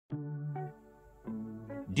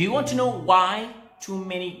Do you want to know why too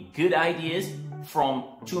many good ideas from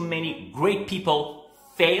too many great people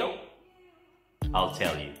fail? I'll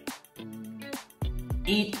tell you.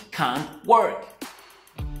 It can't work.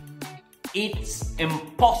 It's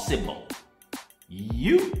impossible.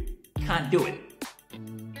 You can't do it.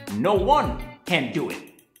 No one can do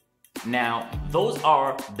it. Now, those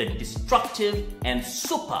are the destructive and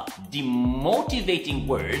super demotivating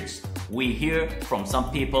words we hear from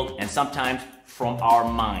some people and sometimes from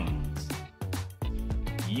our minds.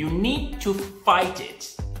 You need to fight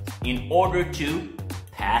it in order to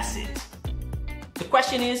pass it. The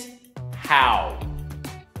question is, how?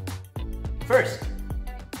 First,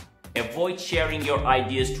 avoid sharing your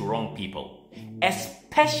ideas to wrong people,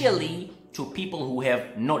 especially to people who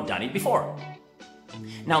have not done it before.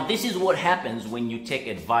 Now, this is what happens when you take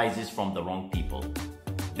advices from the wrong people.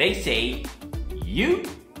 They say, you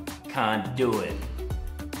can't do it.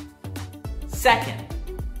 Second,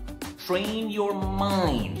 train your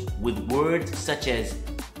mind with words such as,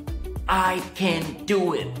 I can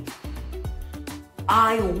do it.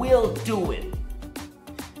 I will do it.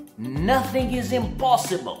 Nothing is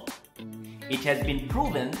impossible. It has been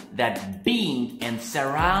proven that being and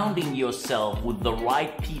surrounding yourself with the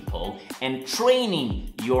right people and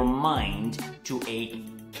training your mind to a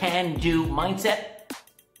can-do mindset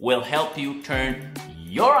will help you turn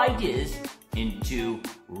your ideas into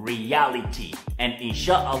reality and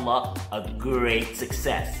inshallah a great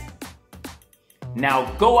success.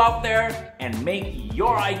 Now go out there and make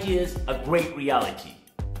your ideas a great reality.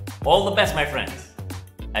 All the best, my friends.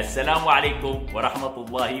 Assalamu alaikum wa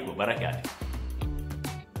rahmatullahi wa barakatuh.